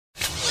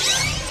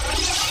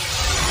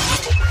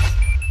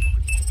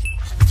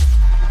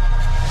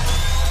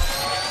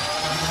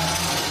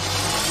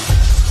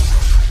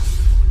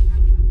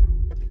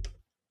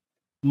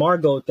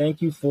Margot,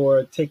 thank you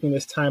for taking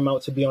this time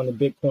out to be on the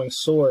Bitcoin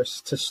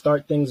Source. To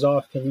start things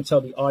off, can you tell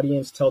the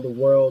audience, tell the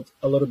world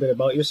a little bit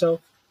about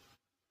yourself?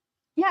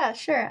 Yeah,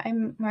 sure.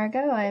 I'm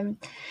Margot. I'm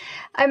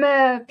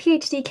a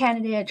PhD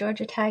candidate at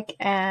Georgia Tech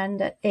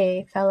and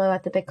a fellow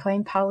at the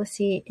Bitcoin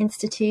Policy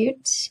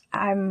Institute.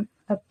 I'm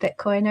a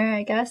Bitcoiner,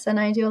 I guess, and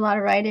I do a lot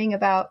of writing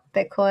about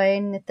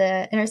Bitcoin at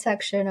the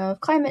intersection of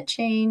climate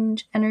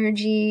change,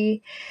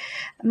 energy,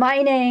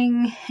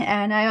 mining,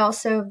 and I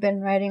also have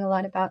been writing a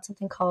lot about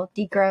something called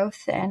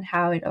degrowth and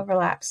how it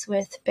overlaps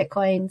with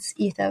Bitcoin's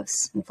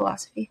ethos and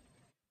philosophy.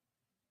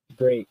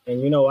 Great.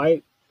 And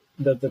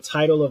the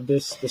title of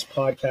this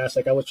podcast,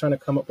 like I was trying to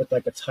come up with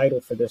like a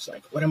title for this,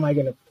 like what am I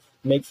gonna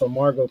make for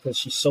Margot, because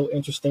she's so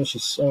interesting.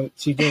 She's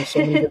doing so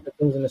many different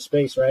things in the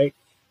space, right?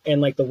 And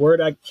like the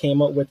word I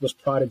came up with was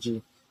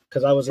prodigy,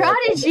 because I was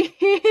Prodigy!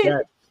 like,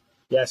 yeah,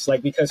 yes,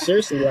 like because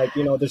seriously, like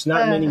there's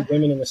not many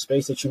women in the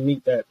space that you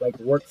meet that like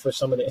work for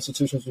some of the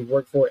institutions we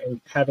work for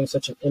and having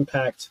such an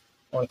impact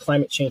on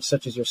climate change,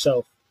 such as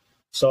yourself.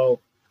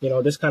 So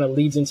this kind of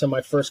leads into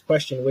my first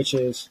question, which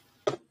is,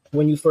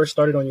 when you first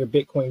started on your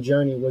Bitcoin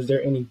journey, was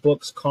there any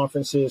books,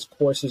 conferences,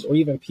 courses, or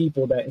even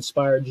people that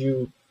inspired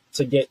you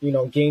to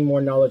gain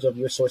more knowledge of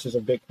your sources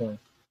of Bitcoin?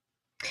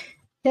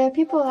 Yeah,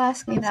 people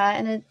ask me that,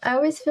 and I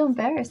always feel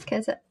embarrassed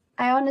because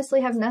I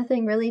honestly have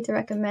nothing really to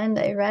recommend.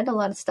 I read a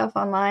lot of stuff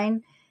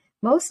online,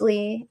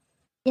 mostly,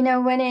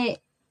 when it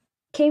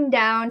came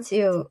down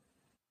to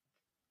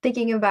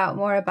thinking about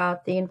more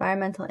about the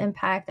environmental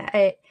impact,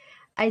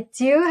 I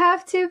do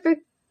have to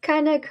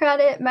kind of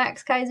credit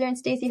Max Kaiser and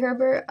Stacy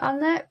Herbert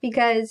on that,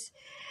 because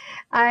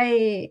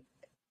I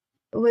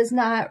was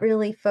not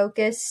really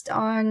focused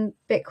on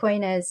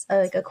Bitcoin as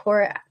like a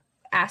core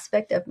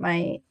aspect of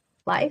my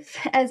life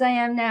as I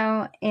am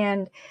now,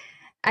 and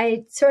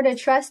I sort of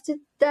trusted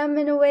them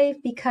in a way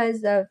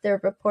because of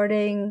their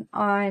reporting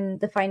on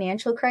the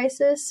financial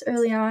crisis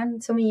early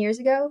on so many years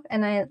ago,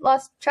 and I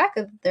lost track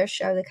of their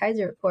show, the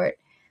Kaiser Report.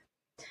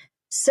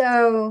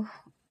 So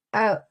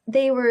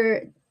they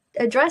were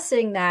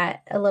addressing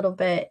that a little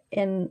bit,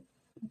 and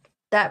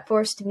that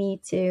forced me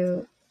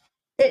to,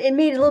 it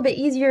made it a little bit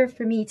easier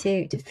for me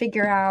to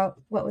figure out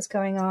what was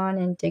going on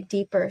and dig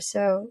deeper.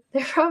 So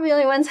they're probably the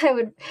only ones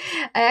I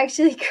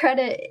actually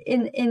credit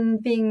in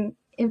being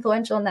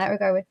influential in that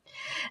regard.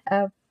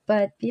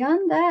 But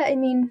beyond that, I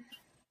mean,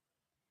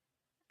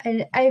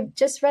 I've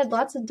just read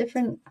lots of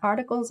different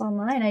articles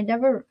online.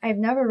 I've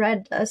never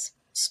read a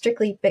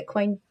strictly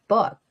Bitcoin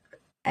book,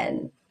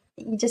 and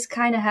you just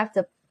kind of have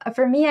to,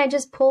 for me, I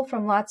just pull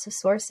from lots of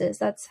sources.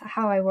 That's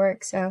how I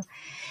work. So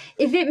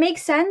if it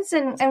makes sense,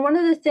 and one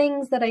of the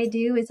things that I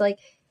do is, like,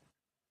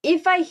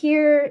 if I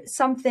hear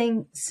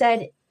something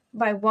said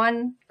by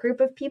one group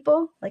of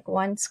people, like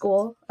one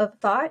school of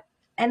thought,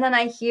 and then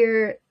I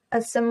hear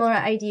a similar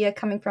idea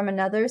coming from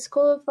another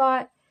school of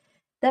thought,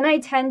 then I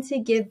tend to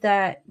give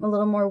that a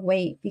little more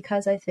weight,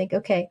 because I think,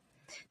 okay,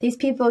 these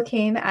people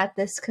came at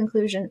this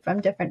conclusion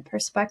from different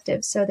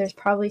perspectives, so there's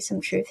probably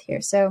some truth here.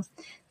 So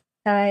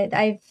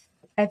I've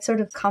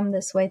sort of come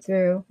this way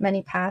through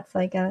many paths,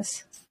 I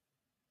guess.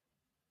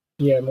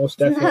 Yeah, most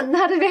definitely.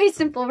 Not a very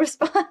simple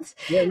response.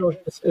 Yeah, no,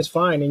 it's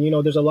fine.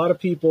 And there's a lot of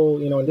people,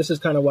 and this is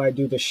kind of why I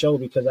do this show,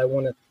 because I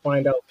want to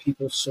find out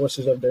people's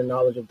sources of their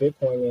knowledge of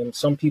Bitcoin. And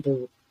some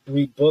people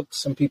read books,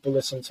 some people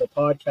listen to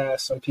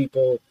podcasts, some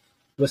people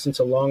listen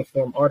to long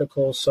form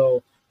articles.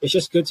 So it's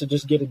just good to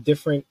just get a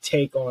different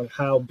take on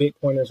how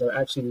Bitcoiners are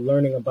actually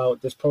learning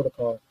about this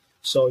protocol.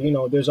 So,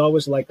 there's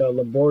always like a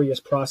laborious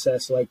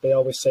process. Like they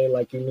always say,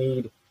 like you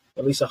need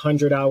at least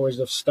 100 hours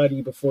of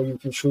study before you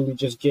can truly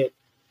just get,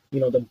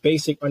 the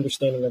basic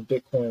understanding of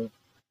Bitcoin.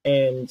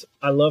 And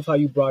I love how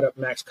you brought up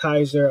Max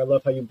Kaiser. I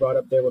love how you brought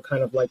up they were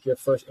kind of like your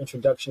first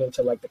introduction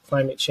into like the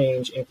climate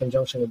change in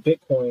conjunction with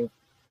Bitcoin.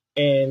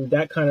 And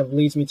that kind of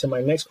leads me to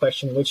my next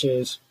question, which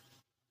is,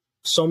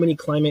 so many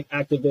climate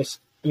activists,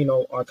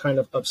 are kind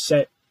of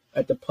upset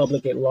at the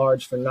public at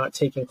large for not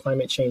taking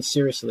climate change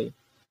seriously.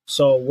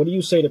 So what do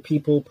you say to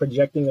people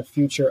projecting a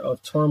future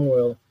of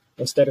turmoil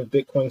instead of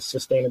Bitcoin's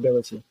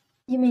sustainability?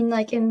 You mean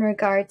like in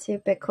regard to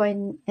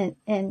Bitcoin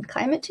and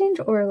climate change,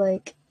 or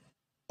like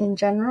in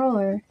general,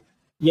 or?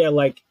 Yeah,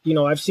 like,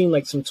 I've seen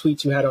like some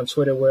tweets you had on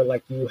Twitter where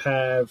like you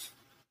have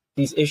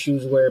these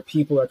issues where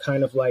people are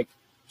kind of like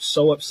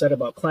so upset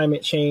about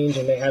climate change,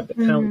 and they have the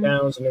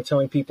countdowns, and they're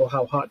telling people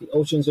how hot the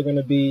oceans are going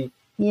to be.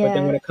 Yeah. But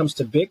then when it comes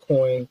to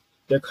Bitcoin,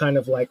 they're kind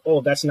of like,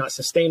 oh, that's not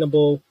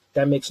sustainable.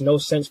 That makes no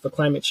sense for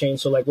climate change.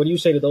 So like, what do you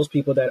say to those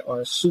people that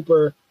are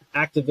super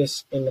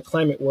activists in the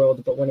climate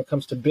world, but when it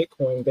comes to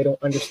Bitcoin, they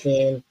don't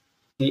understand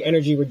the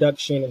energy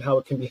reduction and how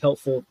it can be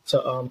helpful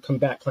to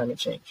combat climate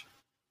change?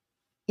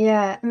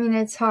 Yeah, I mean,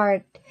 it's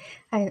hard.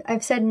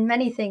 I've said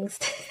many things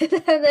to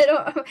them. They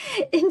don't,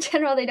 in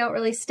general, they don't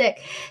really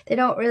stick. They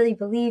don't really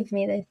believe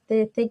me.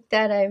 They think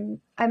that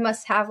I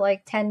must have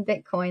like 10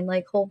 Bitcoin,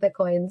 like whole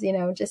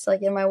Bitcoins, just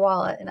like in my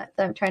wallet, and that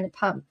I'm trying to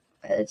pump.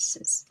 It's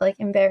just like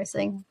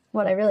embarrassing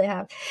what I really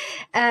have.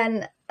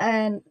 And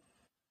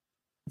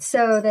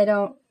so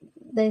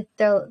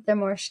they're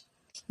more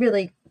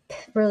really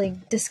really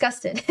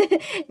disgusted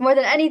more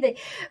than anything.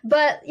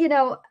 But,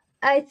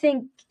 I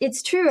think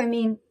it's true. I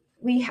mean,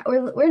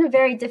 we're in a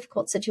very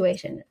difficult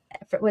situation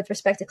with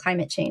respect to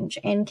climate change,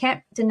 and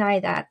can't deny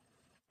that,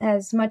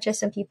 as much as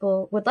some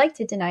people would like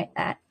to deny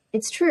that.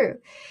 It's true.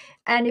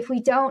 And if we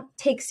don't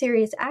take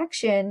serious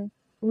action,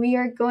 we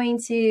are going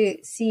to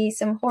see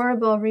some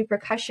horrible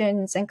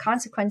repercussions and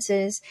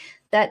consequences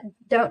that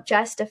don't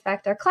just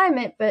affect our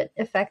climate, but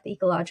affect the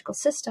ecological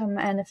system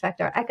and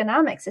affect our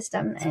economic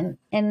system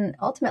and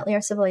ultimately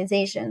our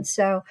civilization.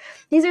 So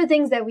these are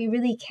things that we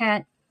really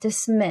can't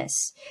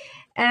dismiss.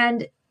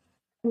 And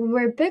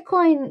where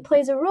Bitcoin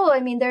plays a role, I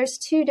mean, there's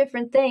two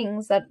different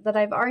things that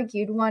I've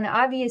argued. One,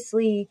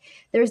 obviously,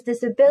 there's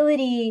this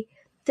ability,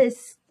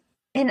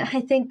 and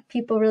I think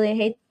people really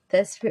hate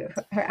this for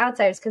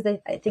outsiders because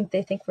I think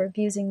they think we're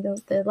abusing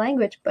the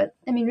language. But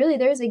I mean, really,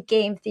 there's a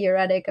game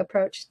theoretic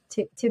approach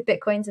to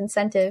Bitcoin's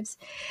incentives,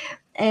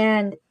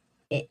 and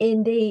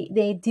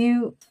they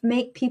do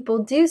make people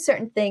do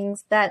certain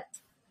things that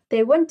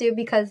they wouldn't do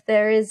because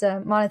there is a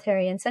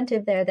monetary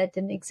incentive there that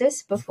didn't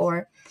exist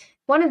before.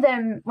 One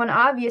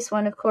obvious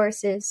one, of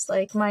course, is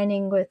like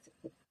mining with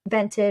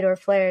vented or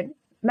flared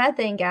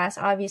methane gas.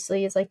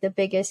 Obviously, is like the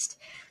biggest,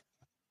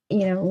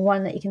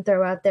 one that you can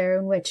throw out there,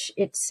 in which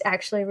it's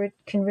actually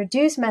can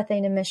reduce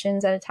methane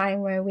emissions at a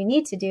time where we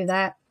need to do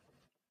that.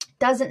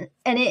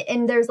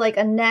 And there's like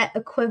a net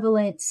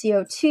equivalent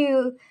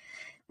CO2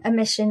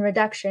 emission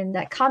reduction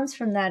that comes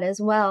from that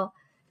as well.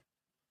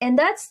 And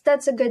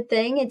that's a good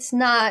thing. It's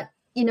not,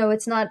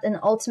 it's not an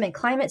ultimate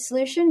climate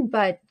solution,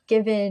 but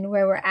given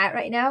where we're at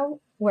right now,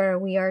 where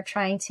we are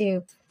trying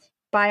to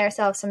buy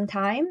ourselves some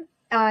time,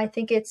 I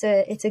think it's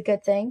a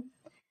good thing.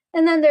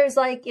 And then there's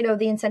like, the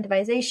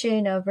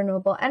incentivization of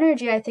renewable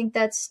energy. I think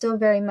that's still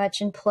very much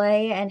in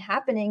play and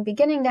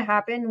beginning to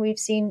happen. We've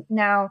seen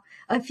now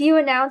a few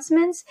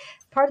announcements.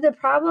 Part of the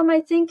problem, I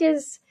think,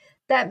 is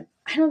that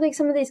I don't think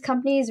some of these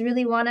companies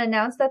really want to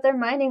announce that they're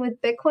mining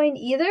with Bitcoin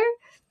either,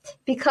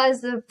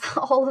 because of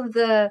all of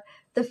the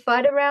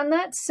FUD around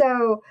that.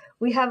 So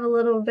we have a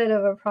little bit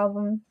of a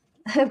problem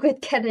with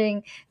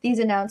getting these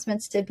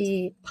announcements to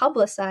be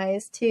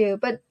publicized too.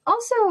 But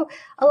also,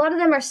 a lot of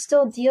them are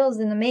still deals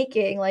in the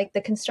making. Like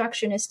the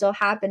construction is still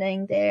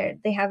happening there.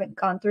 They haven't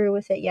gone through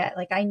with it yet.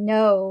 Like I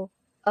know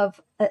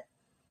of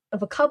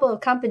a couple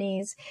of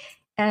companies,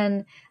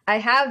 and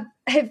I've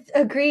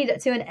agreed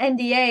to an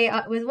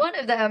NDA with one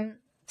of them,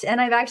 and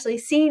I've actually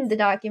seen the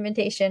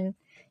documentation,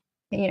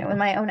 in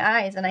my own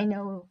eyes, and I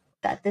know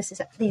that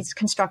these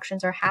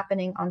constructions are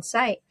happening on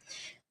site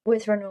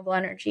with renewable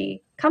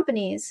energy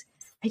companies.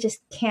 I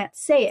just can't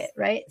say it,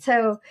 right?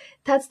 So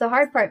that's the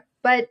hard part.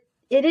 But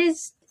it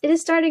is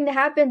starting to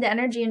happen. The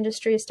energy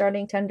industry is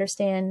starting to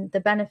understand the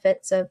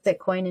benefits of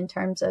Bitcoin in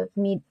terms of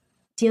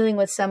dealing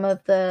with some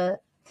of the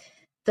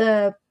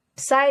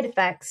side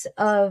effects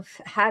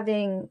of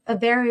having a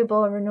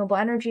variable renewable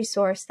energy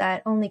source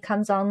that only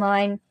comes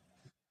online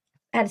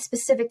at a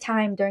specific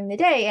time during the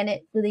day, and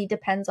it really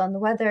depends on the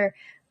weather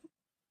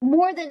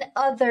more than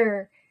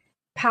other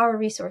power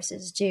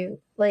resources do.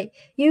 Like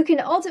you can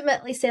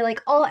ultimately say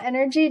like all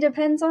energy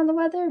depends on the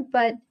weather,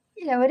 but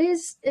it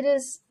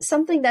is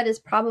something that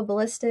is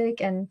probabilistic,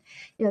 and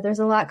there's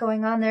a lot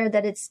going on there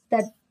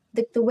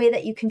the way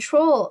that you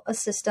control a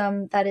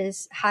system that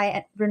is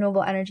high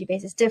renewable energy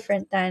base is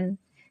different than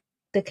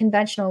the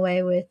conventional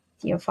way with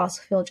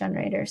fossil fuel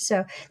generators.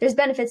 So there's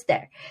benefits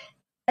there.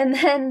 And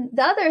then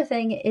the other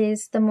thing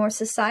is the more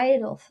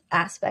societal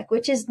aspect,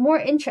 which is the more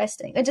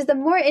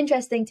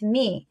interesting to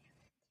me,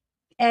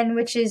 and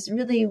which is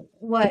really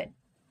what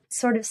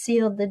sort of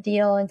sealed the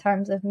deal in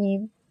terms of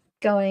me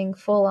going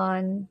full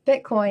on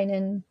Bitcoin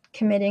and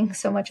committing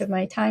so much of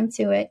my time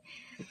to it,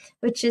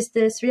 which is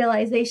this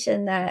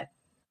realization that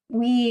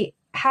we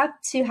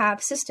have to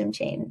have system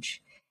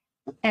change.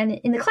 And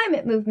in the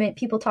climate movement,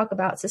 people talk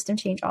about system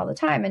change all the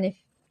time. And if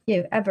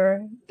you've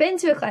ever been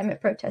to a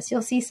climate protest,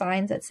 you'll see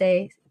signs that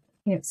say,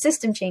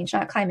 system change,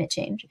 not climate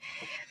change.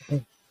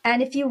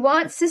 And if you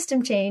want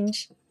system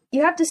change,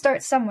 you have to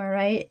start somewhere,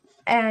 right?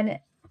 And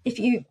if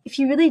you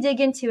really dig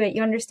into it,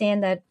 you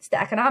understand that it's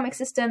the economic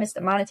system, it's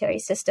the monetary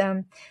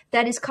system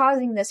that is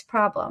causing this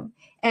problem.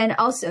 And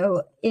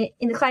also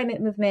in the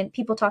climate movement,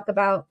 people talk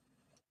about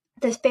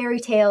this fairy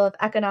tale of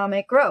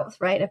economic growth,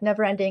 right? Of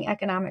never-ending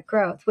economic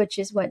growth, which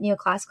is what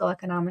neoclassical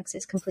economics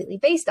is completely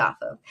based off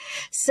of.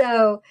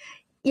 So,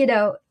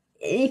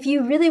 if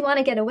you really want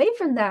to get away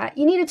from that,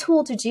 you need a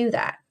tool to do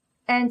that.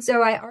 And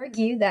so I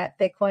argue that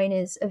Bitcoin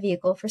is a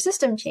vehicle for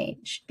system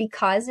change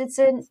because it's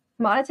a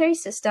monetary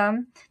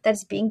system that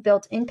is being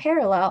built in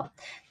parallel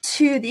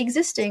to the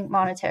existing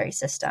monetary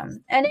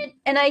system. And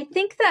I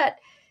think that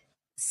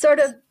sort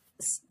of,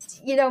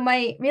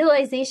 my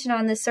realization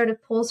on this sort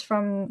of pulls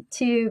from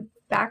two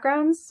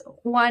backgrounds.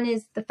 One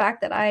is the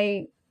fact that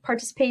I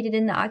participated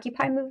in the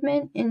Occupy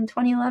movement in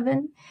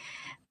 2011.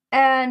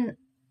 And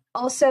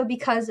also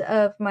because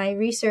of my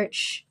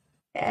research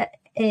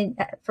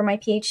for my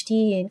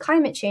PhD in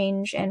climate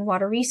change and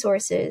water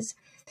resources.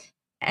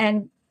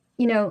 And,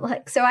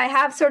 so I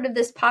have sort of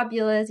this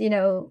populist,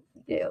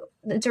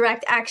 the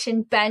direct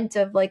action bent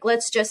of like,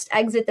 let's just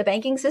exit the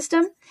banking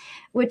system,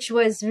 which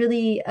was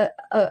really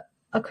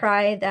a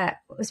cry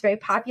that was very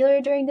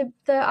popular during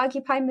the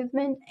Occupy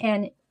movement.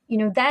 And,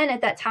 then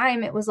at that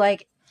time, it was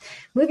like,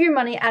 move your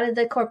money out of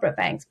the corporate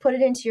banks, put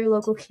it into your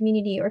local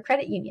community or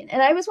credit union.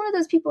 And I was one of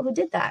those people who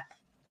did that.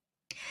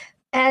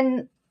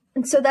 And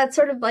so that's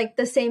sort of like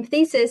the same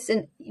thesis.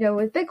 And,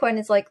 with Bitcoin,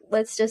 it's like,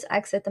 let's just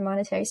exit the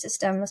monetary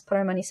system. Let's put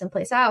our money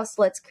someplace else.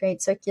 Let's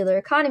create circular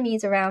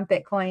economies around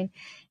Bitcoin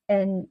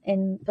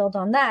and build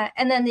on that.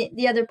 And then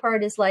the other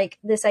part is like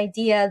this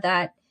idea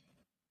that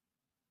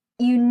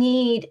you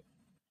need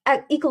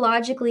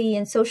ecologically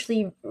and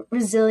socially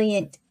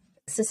resilient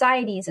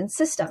societies and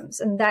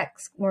systems. And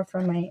that's more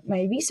from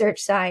my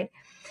research side,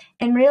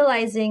 and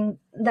realizing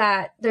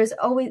that there's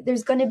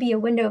going to be a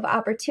window of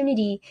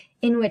opportunity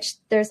in which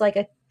there's like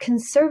a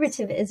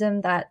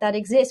conservatism that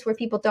exists where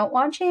people don't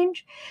want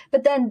change.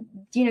 But then,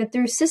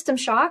 through system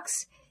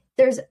shocks,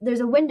 there's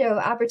a window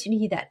of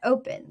opportunity that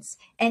opens.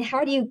 And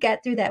how do you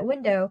get through that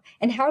window?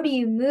 And how do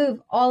you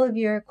move all of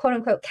your quote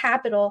unquote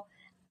capital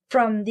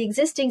from the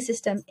existing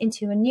system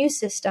into a new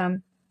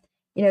system?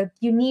 You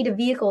need a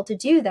vehicle to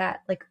do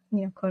that, like,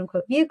 quote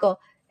unquote vehicle.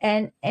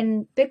 And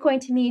Bitcoin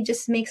to me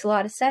just makes a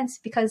lot of sense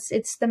because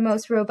it's the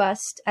most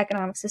robust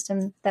economic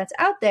system that's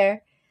out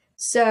there.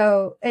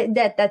 So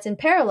that's in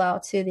parallel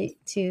to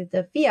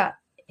the fiat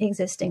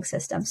existing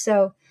system.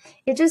 So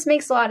it just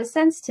makes a lot of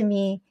sense to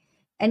me.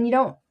 And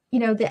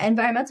the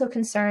environmental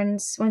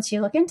concerns, once you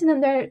look into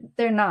them,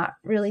 they're not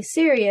really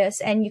serious.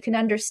 And you can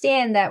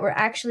understand that we're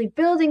actually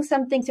building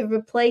something to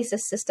replace a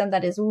system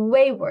that is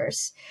way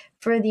worse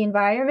for the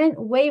environment,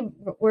 way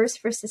worse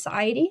for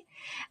society.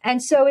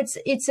 And so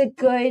it's a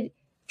good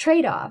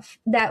trade-off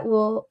that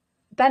will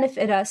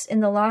benefit us in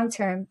the long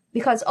term,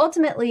 because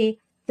ultimately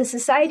the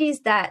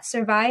societies that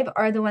survive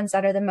are the ones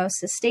that are the most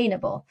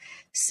sustainable.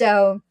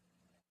 So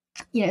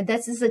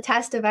this is the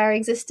test of our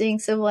existing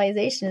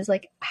civilization, is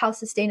like, how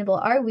sustainable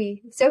are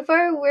we? So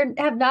far, we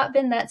have not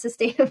been that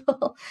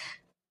sustainable.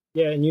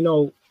 Yeah.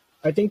 And,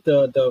 I think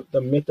the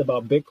myth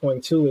about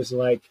Bitcoin too is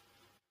like,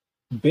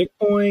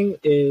 Bitcoin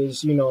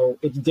is,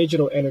 it's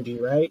digital energy,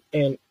 right?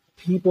 And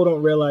people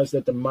don't realize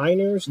that the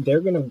miners,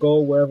 they're going to go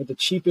wherever the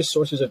cheapest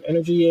sources of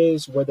energy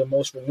is, where the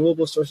most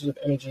renewable sources of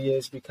energy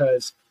is,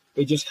 because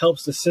it just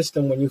helps the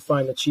system when you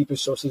find the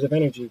cheapest sources of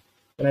energy.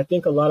 And I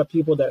think a lot of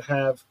people that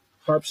have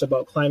harps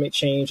about climate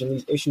change and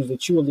these issues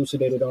that you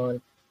elucidated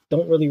on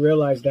don't really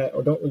realize that,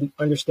 or don't really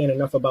understand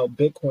enough about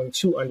Bitcoin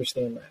to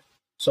understand that.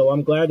 So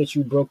I'm glad that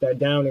you broke that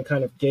down and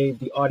kind of gave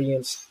the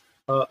audience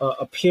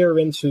a peer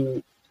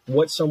into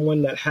what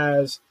someone that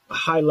has a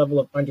high level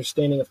of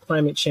understanding of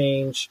climate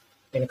change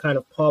and kind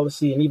of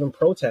policy and even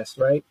protest,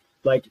 right?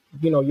 Like,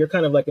 you're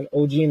kind of like an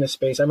OG in the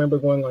space. I remember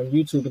going on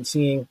YouTube and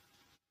seeing,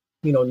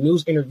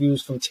 news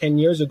interviews from 10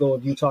 years ago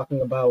of you talking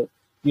about,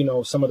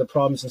 some of the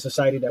problems in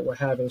society that we're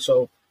having.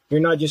 So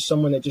you're not just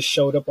someone that just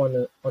showed up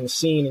on the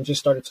scene and just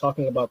started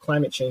talking about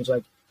climate change.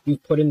 Like,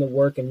 you've put in the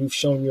work and you've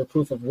shown your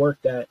proof of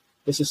work that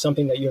this is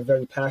something that you're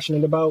very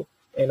passionate about.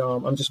 And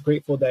I'm just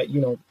grateful that,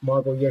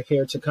 Margot, you're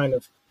here to kind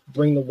of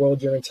bring the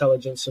world your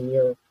intelligence and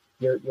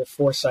your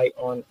foresight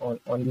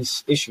on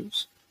these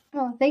issues.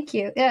 Oh, thank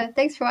you. Yeah,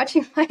 thanks for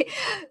watching my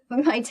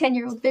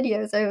 10-year-old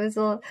videos. I was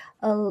a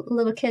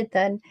little kid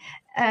then.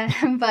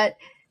 But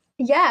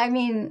yeah, I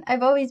mean,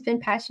 I've always been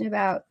passionate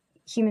about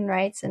human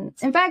rights. And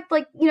in fact,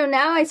 like,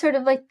 now I sort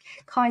of like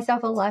call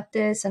myself a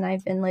leftist, and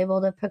I've been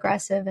labeled a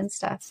progressive and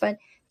stuff. But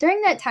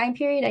during that time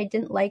period, I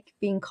didn't like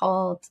being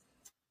called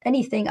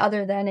anything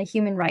other than a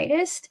human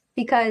rightist,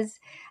 because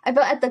I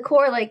felt at the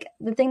core, like,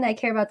 the thing that I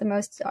care about the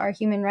most are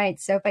human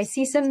rights. So if I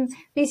see some of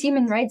these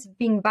human rights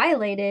being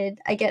violated,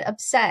 I get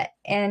upset.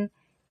 And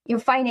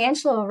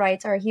financial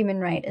rights are a human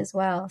right as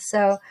well.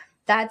 So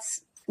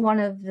that's one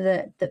of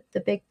the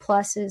big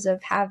pluses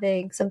of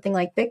having something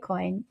like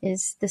Bitcoin,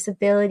 is this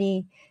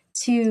ability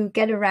to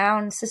get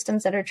around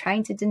systems that are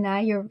trying to deny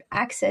your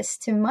access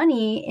to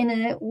money in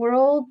a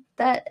world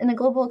that, in a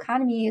global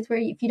economy, is where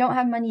if you don't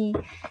have money,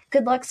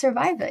 good luck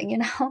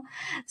surviving,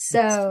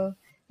 So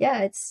yeah,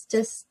 it's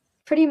just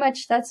pretty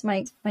much, that's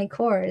my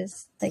core,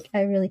 is like,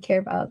 I really care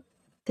about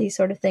these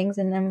sort of things,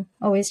 and I'm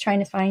always trying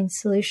to find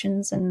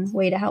solutions and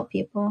way to help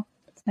people.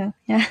 So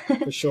yeah.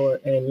 For sure.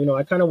 And,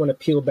 I kind of want to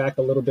peel back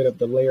a little bit of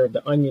the layer of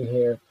the onion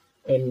here.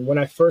 And when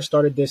I first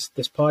started this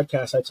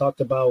podcast, I talked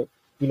about,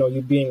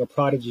 you being a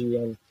prodigy,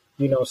 and,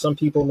 some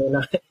people may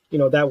not,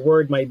 that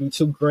word might be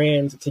too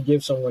grand to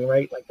give someone,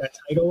 right? Like that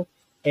title.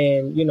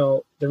 And,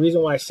 the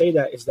reason why I say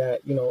that is that,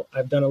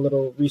 I've done a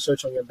little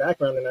research on your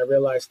background, and I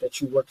realized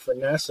that you worked for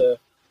NASA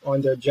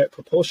on their Jet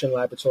Propulsion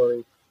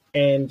Laboratory.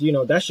 And,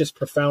 that's just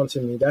profound to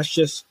me. That's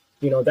just,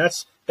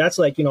 that's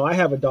like, I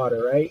have a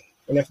daughter, right?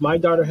 And if my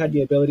daughter had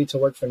the ability to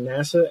work for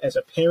NASA, as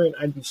a parent,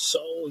 I'd be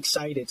so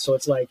excited. So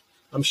it's like,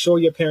 I'm sure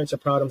your parents are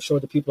proud. I'm sure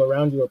the people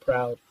around you are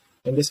proud.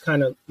 And this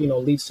kind of,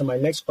 leads to my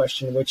next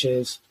question, which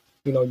is,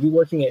 you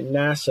working at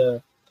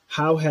NASA,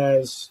 how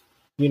has,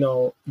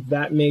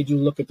 that made you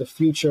look at the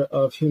future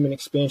of human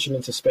expansion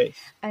into space?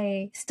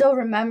 I still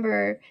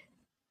remember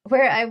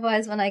where I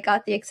was when I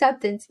got the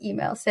acceptance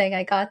email saying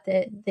I got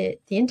the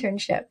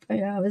internship.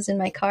 I was in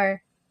my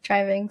car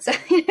driving, so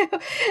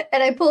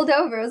and I pulled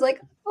over. I was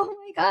like, oh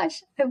my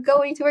gosh, I'm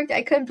going to work.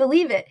 I couldn't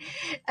believe it.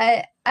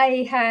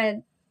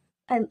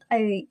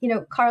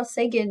 Carl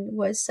Sagan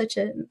was such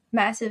a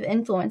massive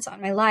influence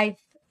on my life,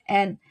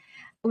 and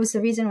it was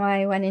the reason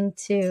why I went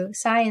into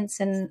science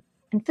and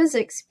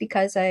physics,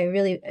 because I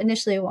really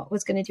initially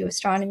was going to do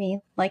astronomy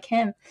like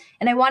him.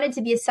 And I wanted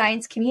to be a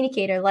science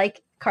communicator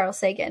like Carl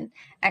Sagan,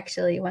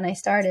 actually, when I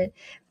started.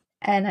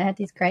 And I had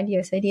these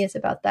grandiose ideas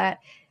about that.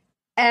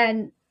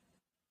 And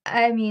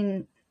I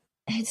mean,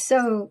 it's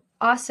so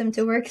awesome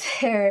to work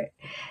there.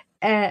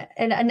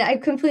 And I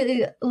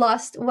completely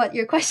lost what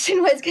your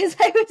question was, because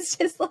I was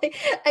just like,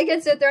 I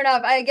get so thrown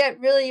off. I get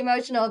really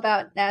emotional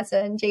about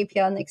NASA and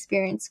JPL and the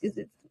experience, because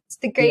it's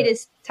the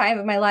greatest time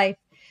of my life.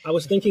 I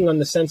was thinking on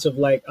the sense of,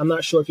 like, I'm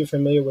not sure if you're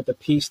familiar with the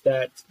piece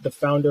that the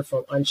founder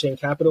from Unchained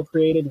Capital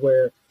created,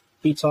 where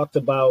he talked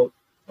about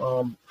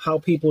how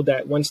people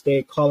that once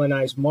they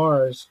colonize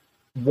Mars,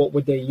 what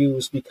would they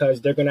use?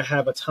 Because they're going to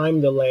have a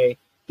time delay,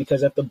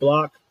 because if the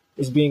block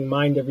is being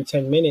mined every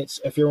 10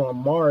 minutes, if you're on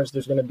Mars,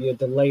 there's going to be a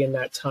delay in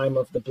that time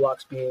of the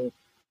blocks being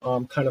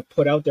kind of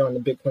put out there on the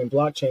Bitcoin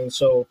blockchain.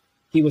 So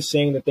he was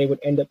saying that they would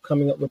end up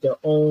coming up with their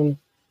own,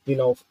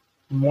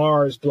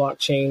 Mars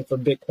blockchain for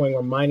Bitcoin,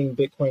 or mining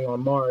Bitcoin on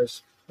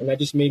Mars. And that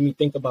just made me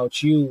think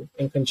about you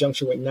in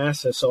conjunction with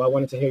NASA. So I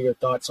wanted to hear your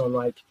thoughts on,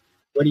 like,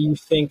 where do you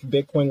think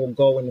Bitcoin will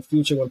go in the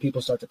future when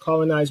people start to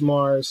colonize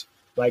Mars?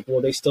 Like, will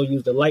they still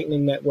use the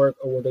Lightning Network,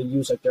 or will they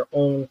use like their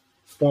own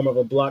form of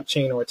a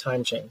blockchain or a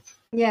time chain?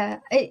 Yeah,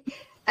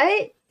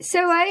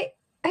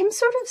 I'm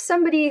sort of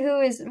somebody who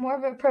is more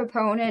of a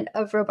proponent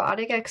of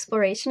robotic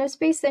exploration of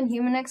space than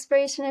human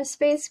exploration of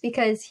space,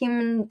 because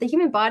the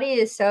human body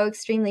is so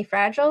extremely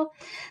fragile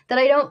that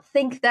I don't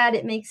think that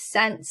it makes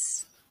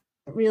sense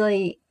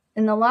really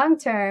in the long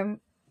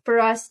term for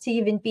us to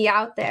even be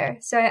out there.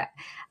 So I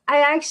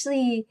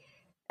actually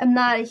am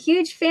not a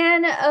huge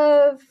fan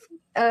of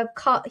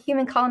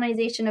human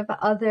colonization of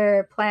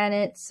other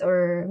planets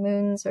or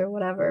moons or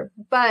whatever,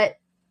 but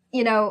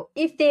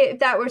if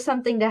that were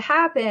something to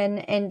happen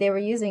and they were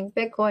using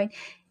Bitcoin,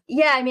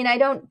 I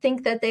don't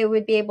think that they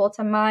would be able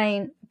to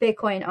mine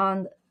Bitcoin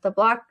on the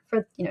block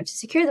for, to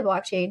secure the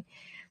blockchain,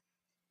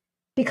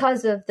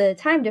 because of the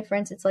time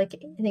difference. It's like,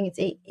 I think it's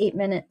eight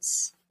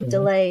minutes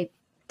delay,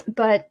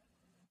 but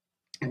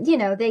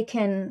they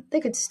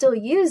could still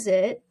use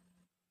it.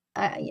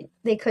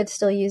 They could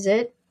still use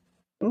it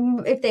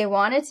if they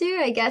wanted to.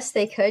 I guess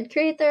they could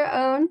create their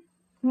own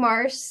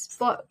Mars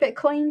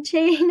Bitcoin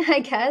chain,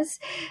 I guess.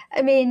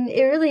 I mean,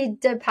 it really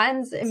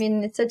depends. I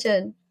mean, it's such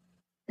a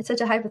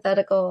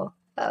hypothetical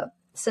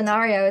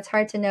scenario. It's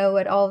hard to know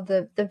what all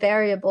the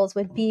variables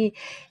would be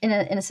in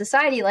a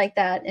society like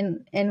that,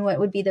 and what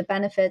would be the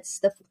benefits,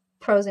 the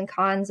pros and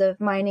cons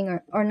of mining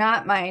or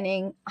not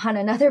mining on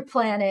another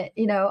planet,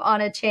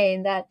 on a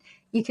chain that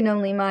you can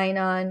only mine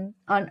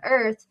on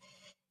Earth.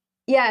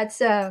 Yeah,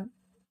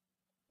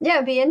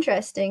 it'd be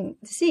interesting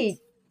to see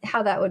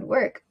how that would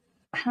work.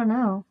 I don't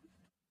know.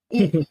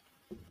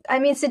 I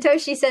mean,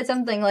 Satoshi said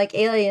something like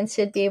aliens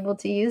should be able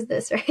to use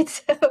this, right?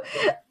 So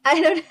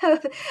I don't know.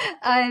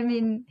 I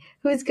mean,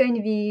 who's going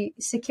to be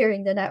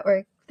securing the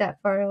network that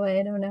far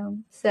away? I don't know.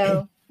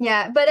 So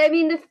yeah, but I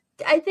mean,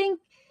 I think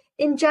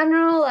in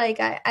general, like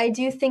I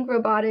do think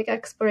robotic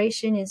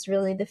exploration is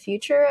really the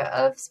future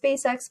of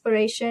space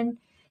exploration.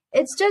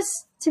 It's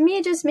just, to me,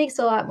 it just makes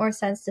a lot more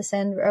sense to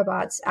send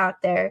robots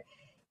out there.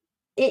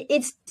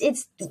 It's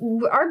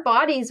our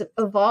bodies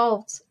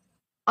evolved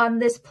on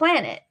this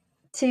planet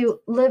to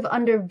live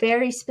under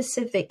very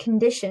specific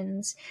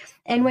conditions.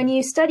 And when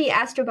you study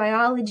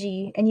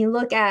astrobiology and you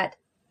look at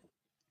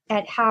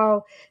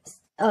how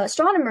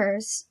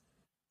astronomers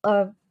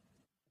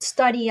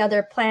study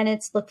other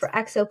planets, look for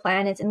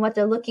exoplanets, and what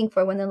they're looking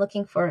for when they're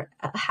looking for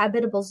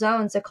habitable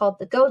zones, they're called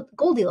the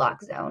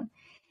Goldilocks zone.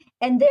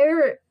 And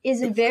there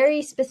is a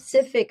very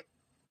specific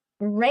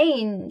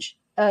range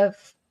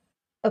of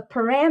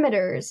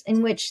parameters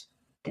in which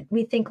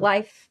we think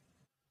life,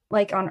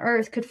 like on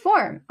Earth, could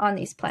form on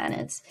these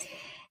planets.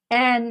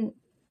 And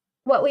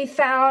what we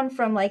found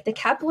from like the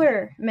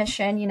Kepler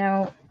mission,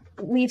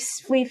 we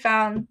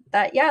found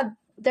that,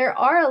 there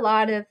are a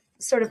lot of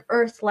sort of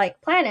Earth-like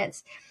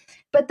planets,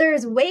 but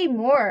there's way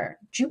more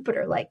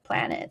Jupiter-like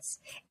planets.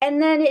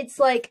 And then it's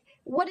like,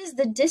 what is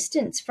the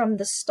distance from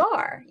the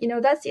star?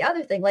 That's the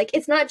other thing. Like,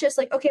 it's not just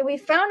like, okay, we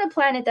found a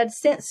planet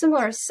that's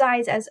similar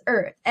size as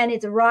Earth and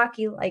it's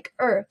rocky like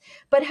Earth,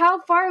 but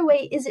how far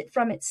away is it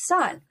from its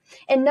sun?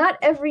 And not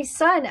every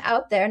sun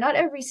out there, not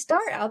every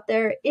star out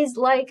there is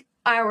like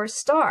our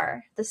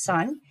star, the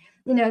sun.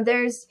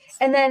 There's,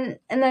 and then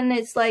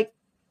it's like,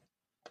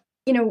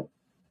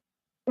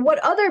 what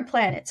other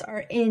planets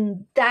are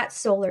in that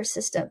solar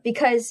system?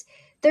 Because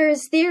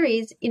there's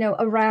theories,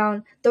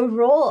 around the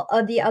role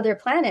of the other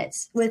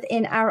planets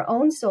within our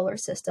own solar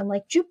system,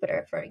 like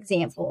Jupiter, for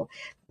example.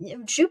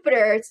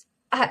 Jupiter,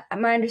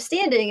 my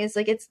understanding is,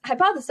 like, it's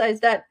hypothesized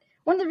that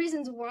one of the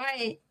reasons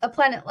why a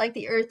planet like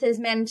the Earth has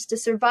managed to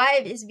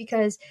survive is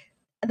because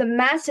the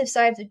massive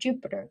size of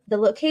Jupiter, the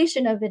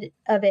location of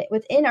it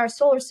within our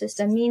solar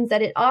system, means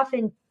that it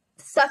often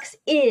sucks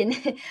in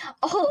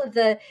all of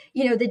the,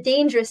 the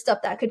dangerous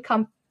stuff that could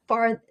come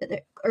far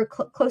or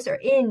closer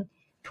in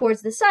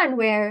towards the sun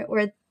where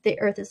the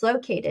Earth is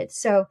located.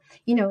 So,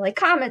 like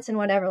comets and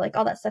whatever, like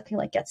all that stuff can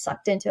like get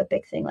sucked into a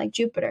big thing like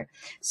Jupiter.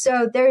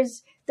 So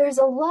there's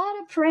a lot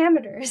of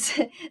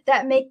parameters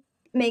that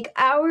make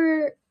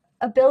our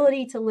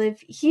ability to live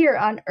here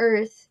on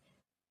Earth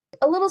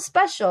a little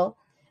special.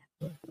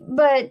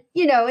 But,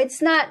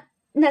 it's not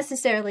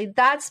necessarily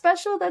that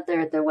special that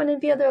there wouldn't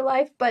be other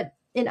life, but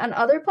on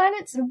other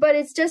planets. But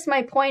it's just,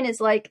 my point is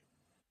like,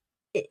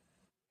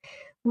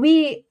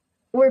 we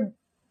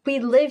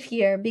live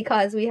here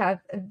because we have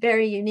a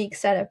very unique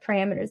set of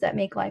parameters that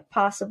make life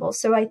possible.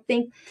 So I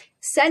think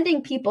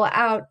sending people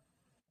out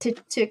to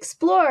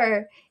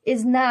explore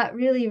is not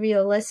really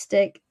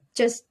realistic,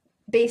 just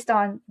based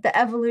on the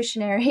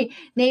evolutionary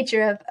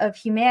nature of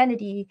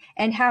humanity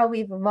and how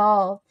we've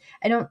evolved.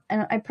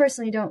 I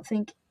personally don't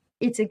think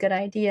it's a good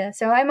idea.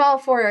 So I'm all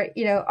for,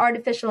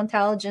 artificial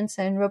intelligence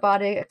and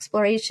robotic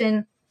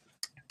exploration.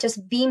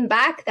 Just beam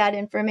back that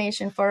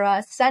information for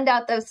us, send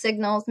out those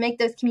signals, make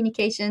those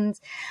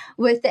communications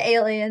with the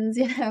aliens.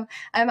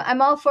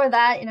 I'm all for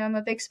that. I'm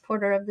a big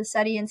supporter of the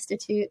SETI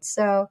Institute.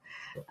 So,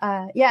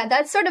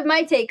 that's sort of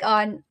my take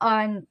on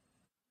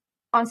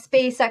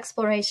space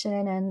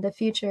exploration and the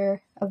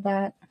future of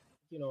that.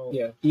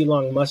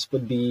 Elon Musk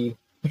would be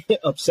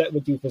upset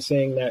with you for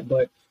saying that,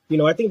 but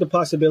I think the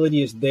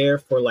possibility is there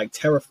for like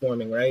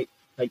terraforming, right?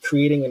 Like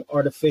creating an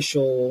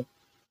artificial,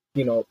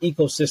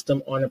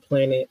 ecosystem on a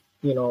planet,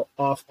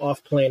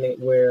 off planet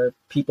where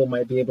people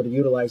might be able to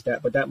utilize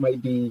that, but that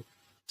might be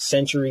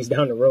centuries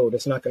down the road.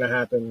 It's not going to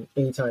happen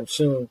anytime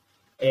soon.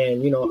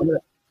 And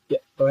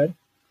go ahead.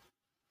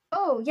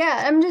 Oh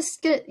yeah, I'm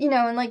just good.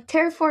 And like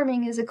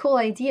terraforming is a cool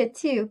idea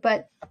too,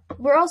 but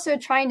we're also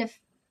trying to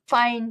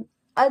find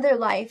other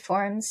life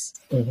forms.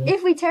 Mm-hmm.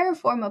 If we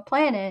terraform a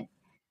planet,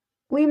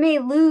 we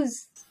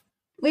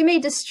may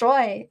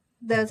destroy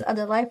those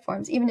other life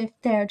forms, even if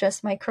they're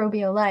just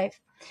microbial life.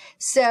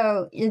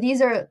 So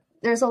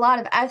there's a lot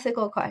of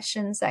ethical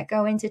questions that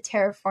go into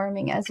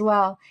terraforming as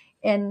well.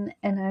 And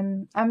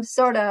I'm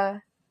sort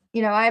of,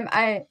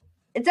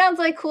 it sounds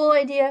like a cool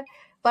idea,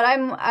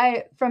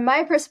 but from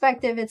my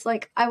perspective, it's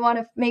like, I want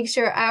to make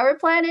sure our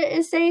planet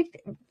is safe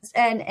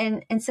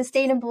and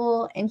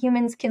sustainable, and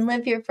humans can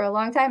live here for a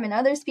long time and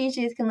other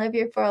species can live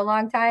here for a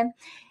long time.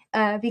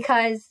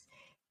 Because,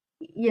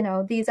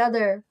 these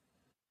other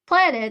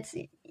planets,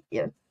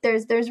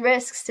 there's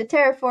risks to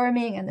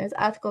terraforming and there's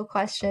ethical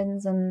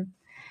questions. And,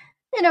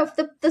 if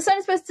the sun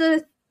is supposed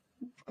to,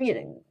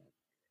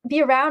 be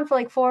around for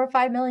like 4 or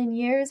 5 million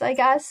years, I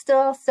guess,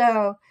 still.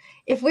 So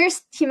if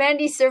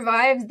humanity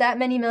survives that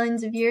many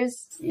millions of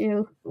years,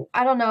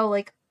 I don't know,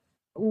 like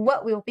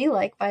what we'll be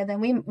like by then.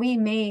 We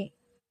may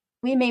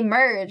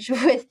merge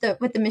with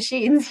the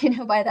machines,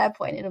 by that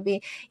point. It'll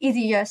be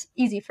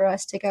easy for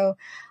us to go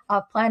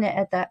off planet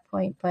at that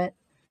point. But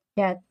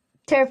yeah,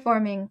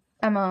 terraforming,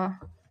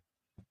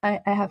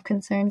 I have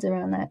concerns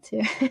around that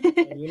too.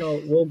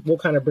 We'll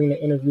kind of bring the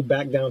interview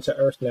back down to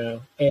earth now.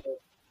 And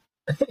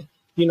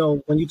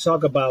when you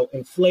talk about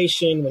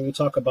inflation, when you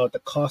talk about the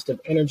cost of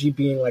energy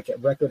being like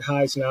at record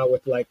highs now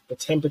with like the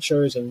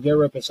temperatures in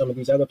Europe and some of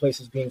these other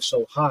places being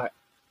so hot,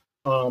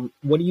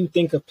 what do you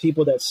think of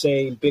people that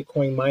say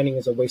Bitcoin mining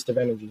is a waste of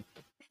energy?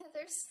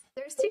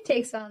 There's two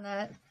takes on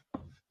that.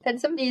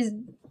 And somebody's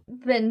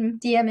been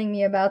DMing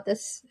me about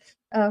this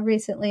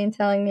recently and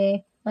telling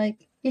me,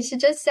 like, you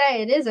should just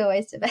say it is a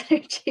waste of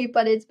energy,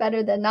 but it's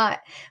better than not.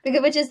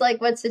 Which is like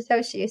what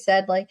Satoshi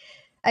said. Like,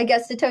 I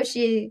guess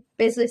Satoshi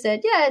basically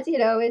said, yeah,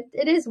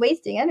 it is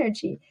wasting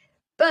energy,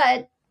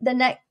 but the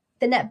net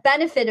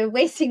benefit of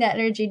wasting that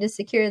energy to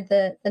secure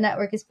the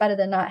network is better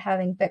than not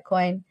having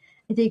Bitcoin,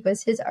 I think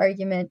was his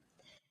argument.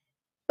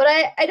 But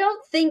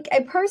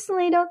I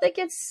personally don't think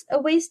it's a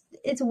waste.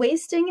 It's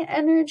wasting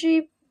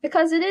energy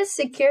because it is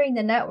securing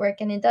the network,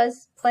 and it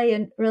does play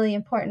a really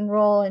important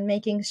role in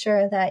making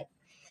sure that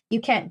you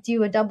can't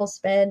do a double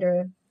spend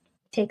or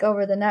take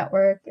over the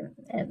network,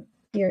 and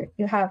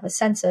you have a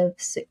sense of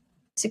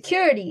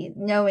security,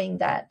 knowing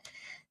that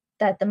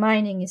the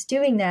mining is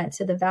doing that,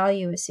 so the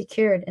value is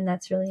secured, and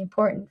that's really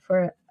important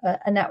for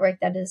a network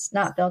that is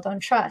not built on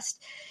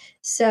trust.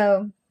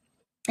 So,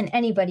 and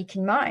anybody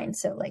can mine.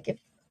 So, like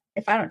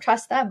if I don't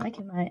trust them, I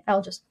can mine.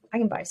 I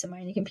can buy some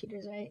mining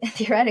computers, right?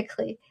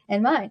 Theoretically,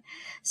 and mine.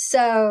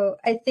 So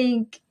I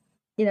think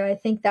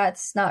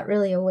that's not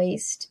really a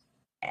waste,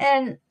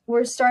 and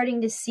we're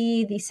starting to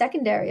see the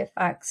secondary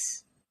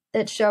effects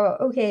that show,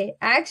 okay,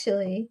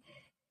 actually,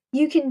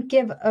 you can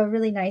give a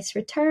really nice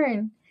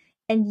return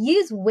and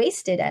use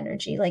wasted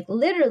energy, like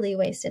literally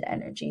wasted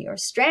energy or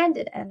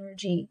stranded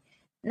energy,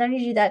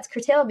 energy that's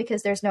curtailed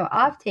because there's no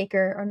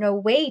off-taker or no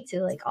way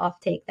to like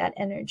off-take that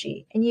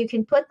energy. And you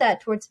can put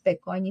that towards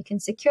Bitcoin, you can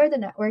secure the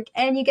network,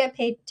 and you get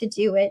paid to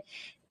do it.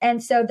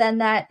 And so then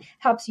that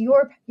helps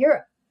your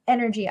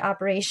energy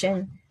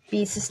operation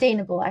be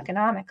sustainable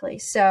economically.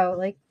 So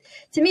like,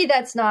 to me,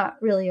 that's not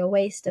really a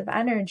waste of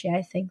energy.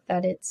 I think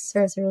that it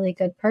serves a really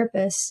good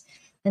purpose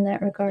in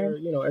that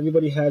regard.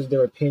 Everybody has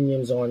their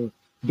opinions on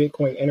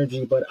Bitcoin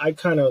energy, but I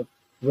kind of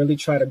really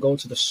try to go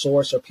to the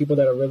source or people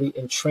that are really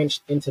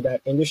entrenched into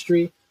that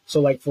industry.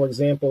 So like, for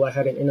example, I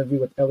had an interview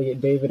with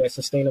Elliot David at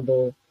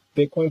Sustainable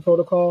Bitcoin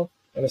Protocol.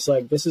 And it's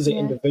like, this is an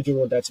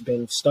individual that's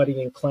been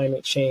studying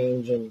climate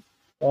change and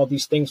all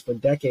these things for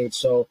decades.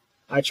 So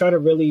I try to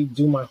really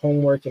do my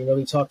homework and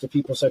really talk to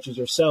people such as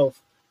yourself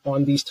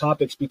on these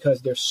topics,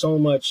 because there's so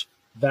much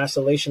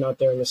vacillation out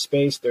there in the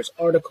space. There's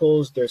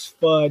articles, there's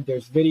FUD,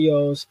 there's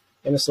videos.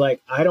 And it's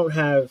like, I don't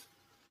have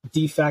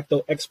de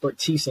facto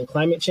expertise in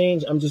climate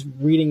change. I'm just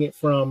reading it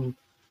from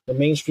the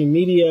mainstream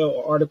media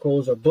or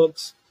articles or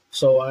books.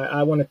 So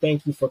I want to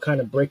thank you for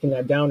kind of breaking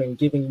that down and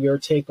giving your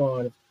take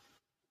on,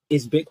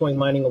 is Bitcoin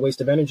mining a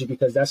waste of energy?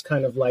 Because that's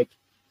kind of like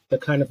the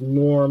kind of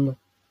norm,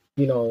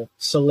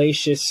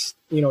 salacious,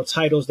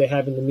 titles they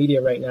have in the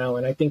media right now.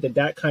 And I think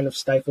that kind of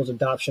stifles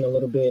adoption a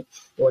little bit,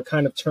 or it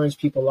kind of turns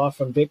people off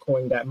from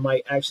Bitcoin that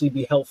might actually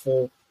be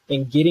helpful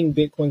in getting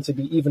Bitcoin to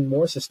be even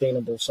more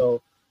sustainable.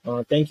 So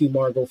thank you,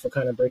 Margot, for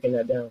kind of breaking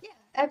that down. Yeah,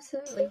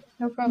 absolutely.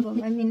 No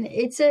problem. I mean,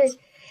 it's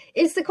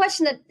the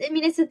question that,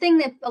 it's the thing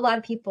that a lot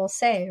of people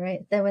say,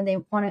 right? That when they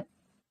want to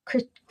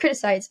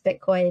criticize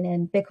Bitcoin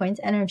and Bitcoin's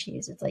energy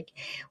use, it's like,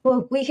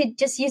 well, we could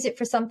just use it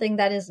for something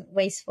that isn't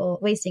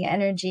wasting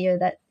energy, or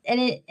that,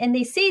 and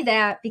they say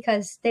that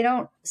because they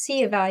don't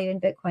see a value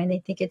in Bitcoin. They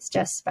think it's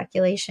just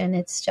speculation.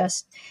 It's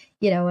just,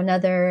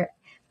 another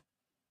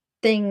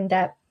thing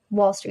that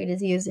Wall Street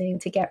is using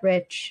to get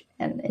rich.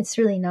 And it's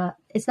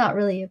not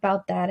really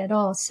about that at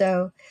all.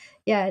 So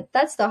yeah,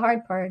 that's the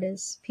hard part,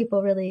 is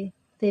people really,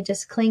 they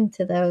just cling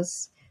to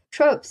those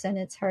tropes, and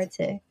it's hard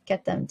to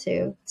get them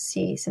to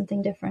see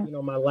something different.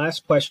 My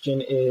last question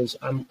is,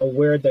 I'm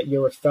aware that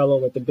you're a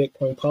fellow at the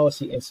Bitcoin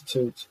Policy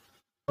Institute.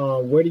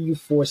 Where do you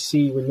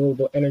foresee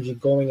renewable energy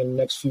going in the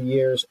next few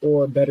years?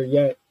 Or better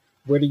yet,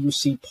 where do you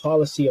see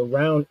policy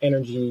around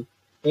energy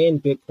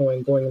and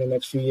Bitcoin going in the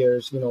next few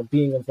years,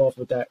 being involved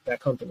with that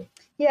company?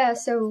 Yeah,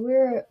 so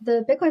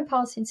the Bitcoin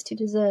Policy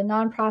Institute is a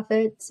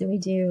nonprofit. So we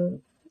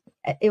do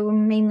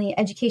mainly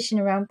education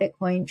around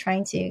Bitcoin,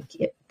 trying to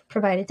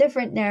provide a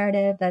different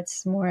narrative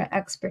that's more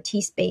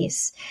expertise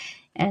based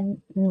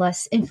and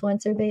less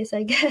influencer based,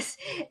 I guess.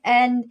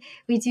 And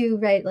we do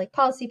write like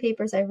policy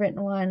papers. I've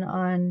written one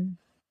on,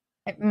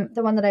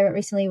 the one that I wrote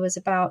recently was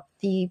about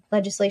the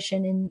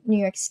legislation in New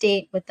York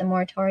State with the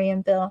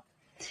moratorium bill.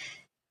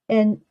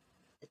 And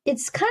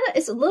it's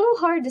a little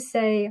hard to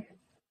say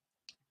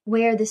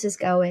where this is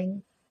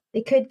going.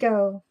 It could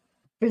go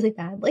really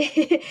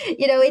badly.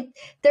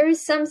 There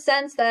is some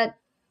sense that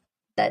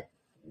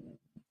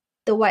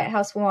the White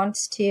House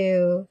wants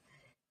to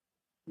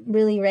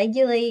really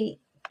regulate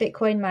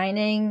Bitcoin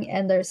mining,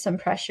 and there's some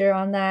pressure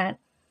on that.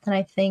 And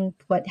I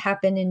think what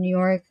happened in New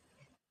York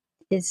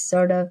is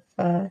sort of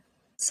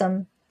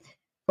some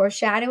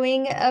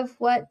foreshadowing of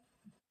what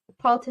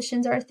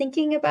politicians are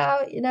thinking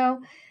about,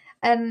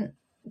 And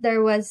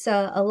there was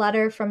a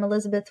letter from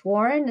Elizabeth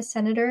Warren, a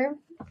senator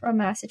from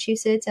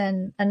Massachusetts,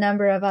 and a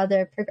number of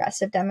other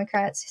progressive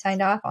Democrats who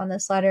signed off on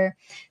this letter,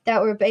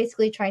 that were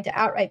basically trying to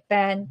outright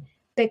ban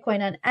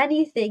Bitcoin on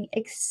anything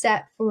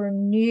except for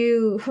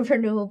new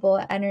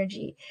renewable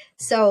energy.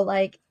 So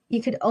like,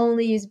 you could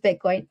only use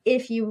Bitcoin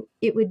if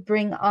it would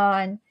bring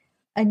on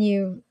a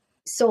new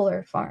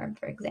solar farm,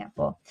 for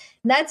example.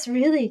 And that's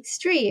really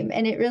extreme,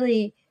 and it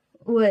really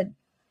would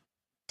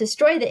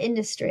destroy the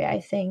industry, I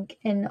think,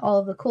 and all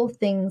of the cool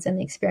things and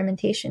the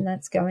experimentation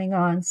that's going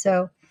on.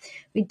 So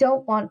we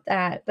don't want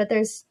that. But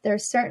there's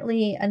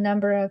certainly a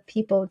number of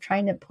people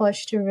trying to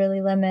push to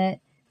really limit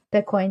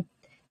Bitcoin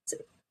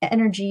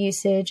energy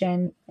usage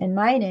and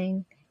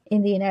mining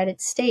in the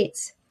United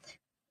States.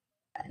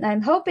 And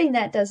I'm hoping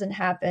that doesn't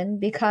happen,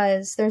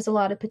 because there's a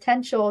lot of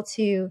potential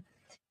to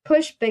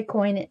push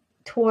Bitcoin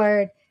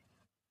toward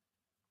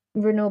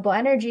renewable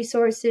energy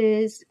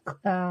sources,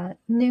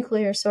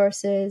 nuclear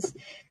sources,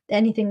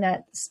 anything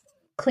that's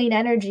clean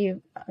energy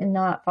and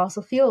not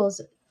fossil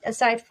fuels,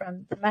 aside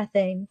from the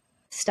methane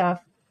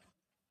stuff.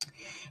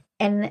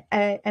 And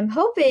I'm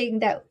hoping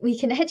that we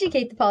can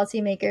educate the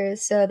policymakers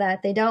so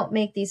that they don't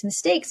make these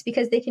mistakes,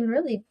 because they can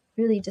really,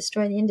 really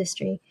destroy the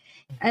industry.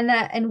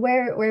 And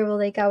where will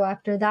they go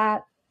after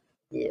that?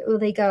 Will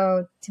they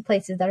go to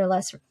places that are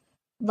less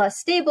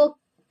stable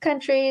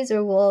countries,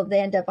 or will they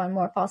end up on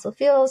more fossil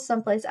fuels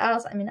someplace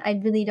else? I mean, I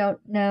really don't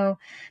know,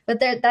 but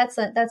that's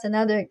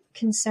another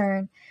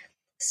concern.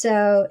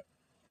 So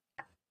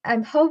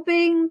I'm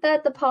hoping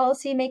that the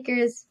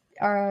policymakers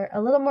are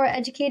a little more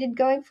educated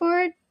going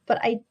forward, but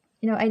I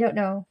don't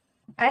know.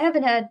 I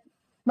haven't had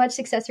much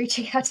success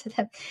reaching out to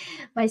them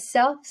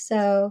myself,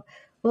 so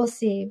we'll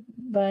see.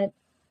 But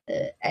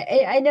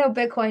I know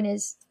Bitcoin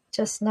is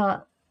just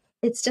not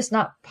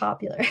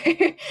popular.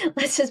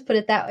 Let's just put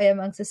it that way,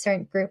 amongst a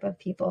certain group of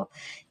people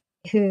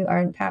who are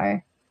in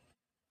power.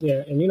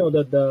 Yeah, and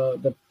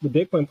the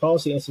Bitcoin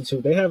Policy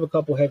Institute, they have a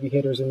couple heavy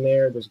hitters in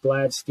there. There's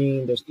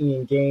Gladstein, there's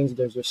Ian Gaines,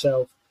 there's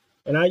yourself,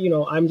 and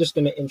I'm just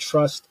going to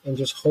entrust and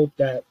just hope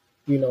that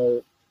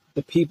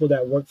the people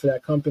that work for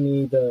that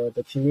company,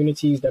 the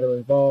communities that are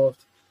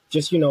involved,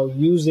 just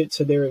use it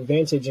to their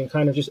advantage and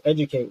kind of just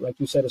educate. Like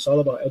you said, it's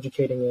all about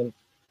educating, and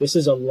this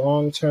is a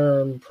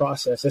long-term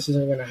process. This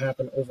isn't going to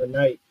happen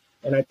overnight.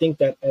 And I think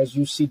that as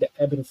you see the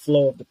ebb and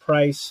flow of the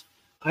price,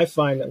 I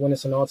find that when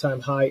it's an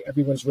all-time high,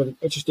 everyone's really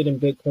interested in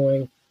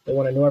Bitcoin. They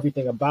want to know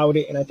everything about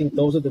it. And I think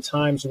those are the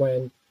times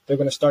when they're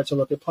going to start to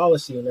look at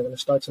policy, and they're going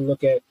to start to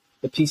look at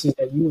the pieces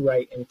that you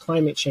write and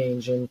climate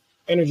change and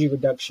energy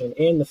reduction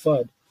and the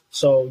FUD.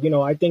 So,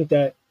 I think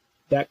that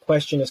that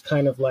question is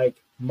kind of like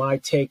my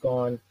take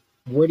on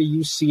where do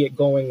you see it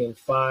going in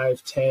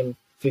 5, 10,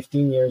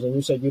 15 years? And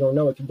you said you don't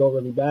know, it could go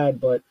really bad,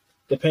 but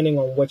depending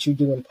on what you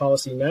do in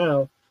policy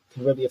now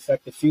can really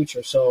affect the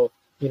future. So,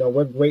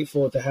 we're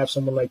grateful to have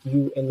someone like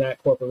you in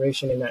that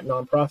corporation, in that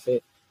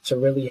nonprofit, to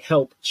really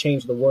help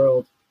change the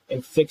world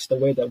and fix the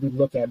way that we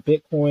look at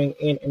Bitcoin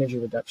and energy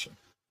reduction.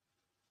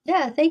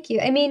 Yeah, thank you.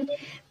 I mean,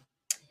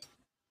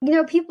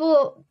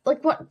 people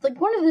like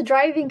one of the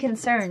driving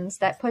concerns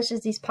that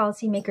pushes these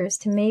policymakers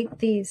to make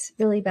these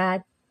really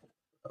bad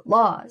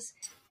laws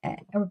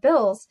or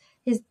bills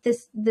is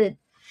this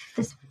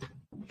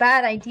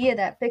bad idea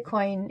that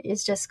Bitcoin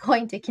is just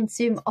going to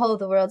consume all of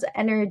the world's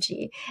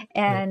energy,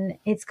 and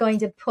it's going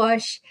to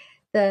push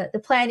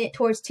the planet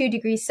towards 2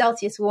 degrees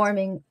Celsius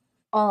warming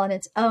all on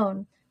its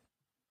own,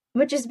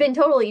 which has been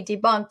totally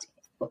debunked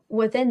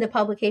within the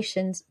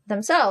publications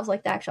themselves,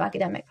 like the actual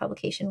academic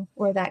publication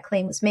where that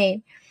claim was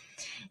made.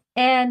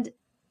 And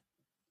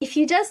if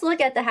you just look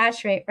at the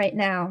hash rate right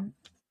now,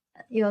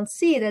 you'll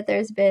see that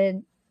there's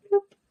been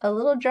a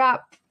little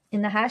drop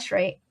in the hash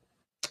rate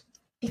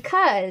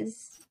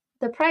because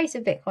the price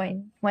of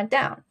Bitcoin went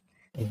down.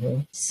 Mm-hmm.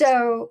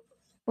 So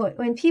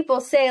when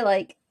people say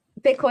like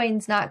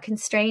Bitcoin's not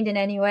constrained in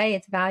any way,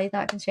 its value is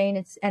not constrained,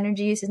 its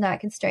energy use is not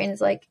constrained,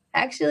 it's like,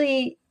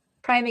 actually,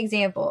 prime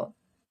example,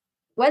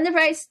 when the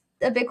price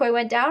of Bitcoin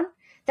went down,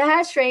 the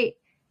hash rate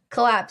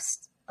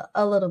collapsed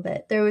a little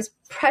bit. There was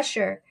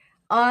pressure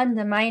on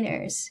the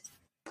miners.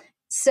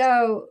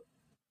 So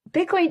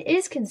Bitcoin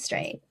is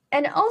constrained.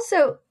 And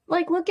also,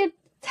 like, look at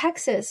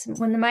Texas,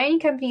 when the mining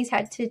companies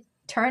had to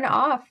turn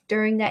off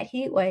during that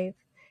heat wave.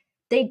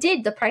 They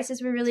did. The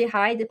prices were really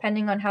high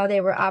depending on how they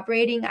were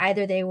operating.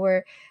 Either they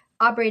were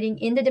operating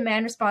in the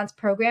demand response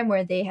program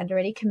where they had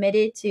already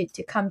committed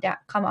to come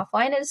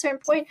offline at a certain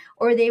point,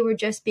 or they were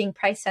just being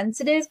price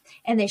sensitive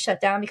and they shut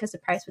down because the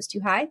price was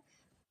too high.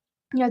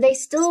 They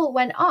still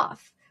went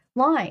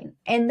offline,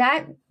 and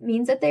that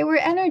means that they were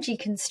energy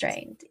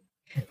constrained,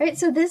 right?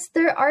 So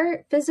there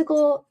are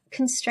physical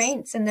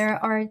constraints and there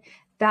are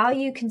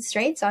value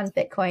constraints on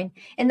Bitcoin,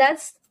 and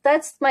that's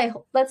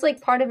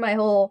like part of my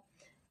whole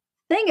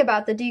thing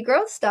about the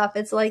degrowth stuff.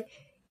 It's like,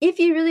 if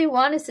you really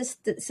want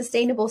a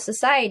sustainable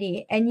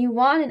society and you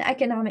want an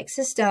economic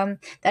system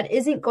that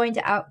isn't going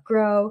to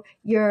outgrow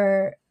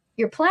your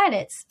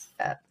planet's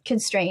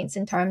constraints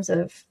in terms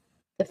of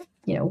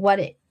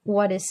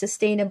what is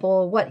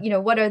sustainable,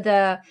 what are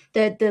the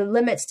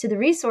limits to the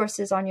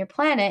resources on your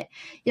planet,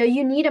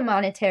 you need a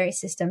monetary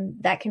system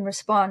that can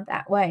respond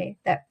that way,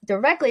 that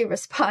directly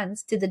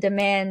responds to the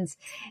demands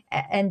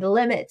and the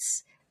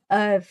limits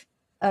of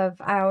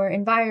our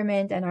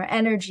environment and our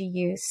energy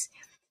use.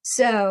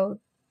 So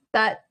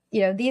that,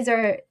 these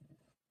are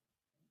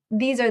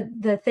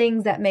the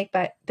things that make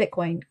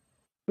Bitcoin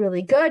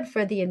really good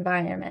for the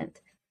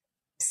environment.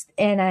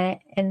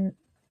 And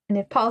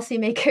if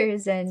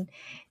policymakers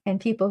and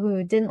people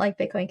who didn't like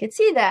Bitcoin could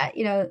see that,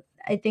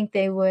 I think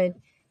they would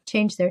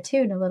change their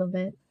tune a little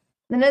bit.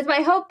 And it's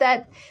my hope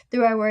that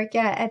through our work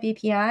at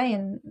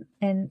BPI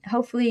and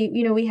hopefully,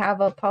 we have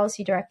a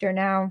policy director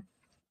now,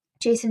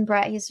 Jason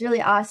Brett. He's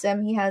really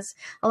awesome. He has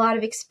a lot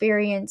of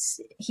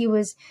experience. He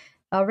was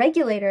a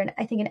regulator, and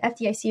I think an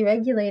FDIC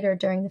regulator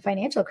during the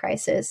financial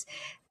crisis.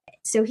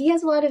 So he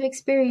has a lot of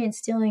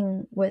experience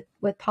dealing with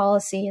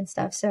policy and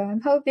stuff. So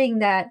I'm hoping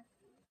that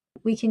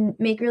we can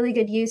make really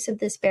good use of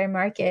this bear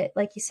market,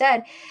 like you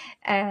said,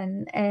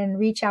 and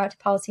reach out to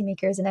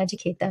policymakers and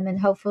educate them. And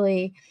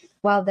hopefully,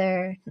 while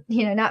they're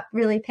not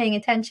really paying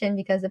attention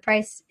because the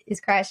price is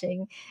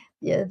crashing,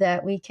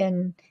 that we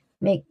can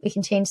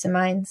change some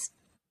minds.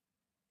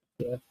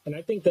 Yeah, and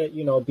I think that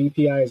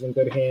BPI is in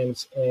good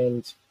hands,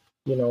 and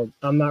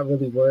I'm not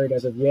really worried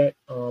as of yet.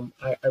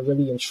 I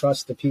really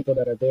entrust the people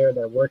that are there,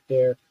 that work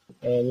there,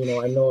 and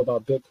I know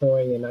about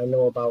Bitcoin and I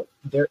know about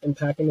their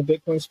impact in the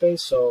Bitcoin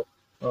space. So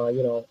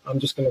I'm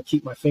just going to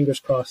keep my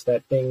fingers crossed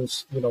that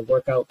things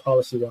work out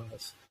policy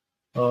wise.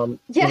 I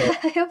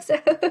hope so.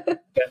 Yeah.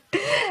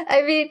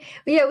 I mean,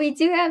 we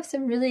do have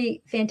some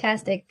really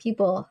fantastic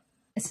people,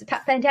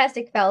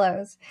 fantastic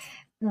fellows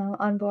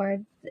on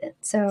board.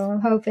 So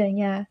I'm hoping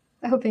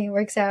it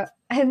works out.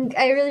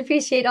 I really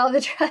appreciate all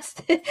the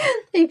trust that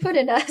you put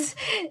in us.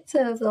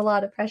 So it's a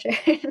lot of pressure.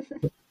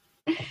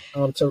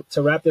 To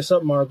wrap this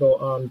up,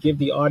 Margot, give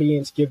the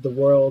audience, give the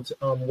world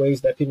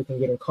ways that people can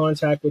get in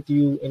contact with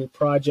you, any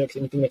projects,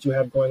 anything that you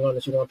have going on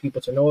that you want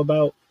people to know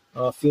about.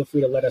 Feel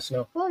free to let us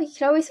know. Well, you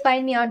can always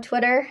find me on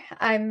Twitter.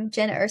 I'm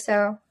Jenna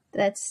Urso.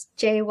 That's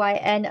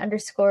JYN_URSO,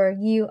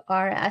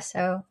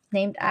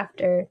 named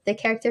after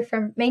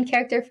the main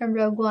character from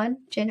Rogue One,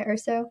 Jenna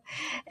Urso.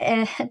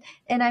 And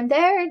I'm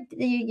there.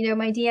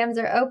 My DMs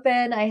are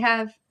open. I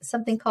have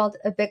something called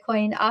a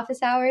Bitcoin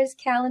office hours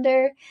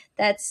calendar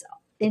that's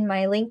in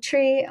my link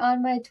tree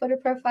on my Twitter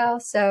profile.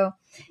 So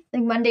I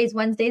think Mondays,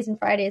 Wednesdays, and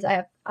Fridays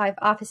I have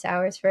office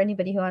hours for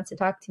anybody who wants to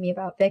talk to me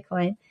about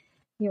Bitcoin.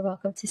 You're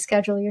welcome to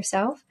schedule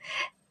yourself.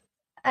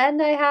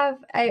 And I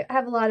have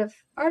a lot of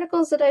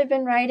articles that I've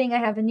been writing. I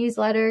have a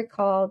newsletter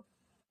called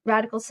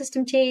Radical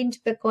System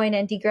Change, Bitcoin,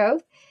 and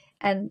Degrowth.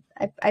 And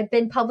I've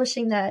been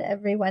publishing that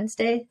every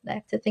Wednesday. I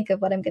have to think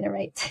of what I'm going to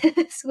write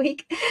this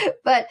week.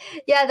 But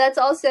yeah, that's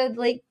also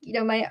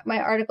my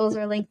articles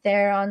are linked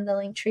there on the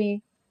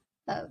Linktree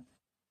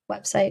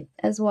website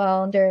as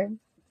well.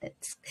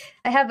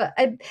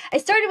 I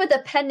started with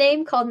a pen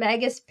name called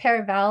Magus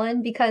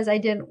Paravalon because I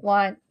didn't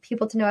want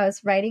people to know I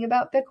was writing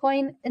about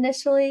Bitcoin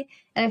initially,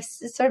 and I've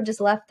sort of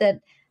just left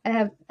it.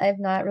 I've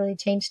not really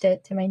changed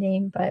it to my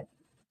name, but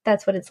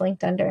that's what it's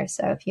linked under.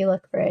 So if you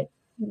look for it,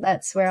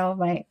 that's where all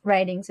my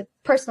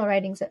personal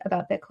writings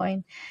about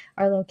Bitcoin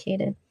are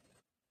located.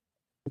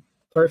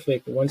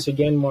 Perfect. Once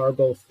again,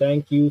 Margot,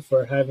 thank you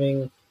for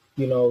having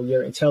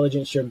your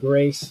intelligence, your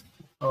grace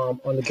on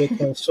the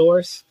Bitcoin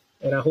source.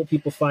 And I hope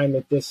people find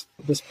that this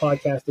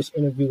podcast, this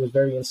interview was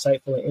very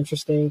insightful and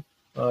interesting.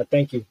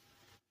 Thank you.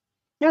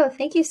 No,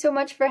 thank you so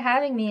much for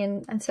having me.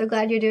 And I'm so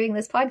glad you're doing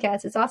this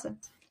podcast. It's awesome.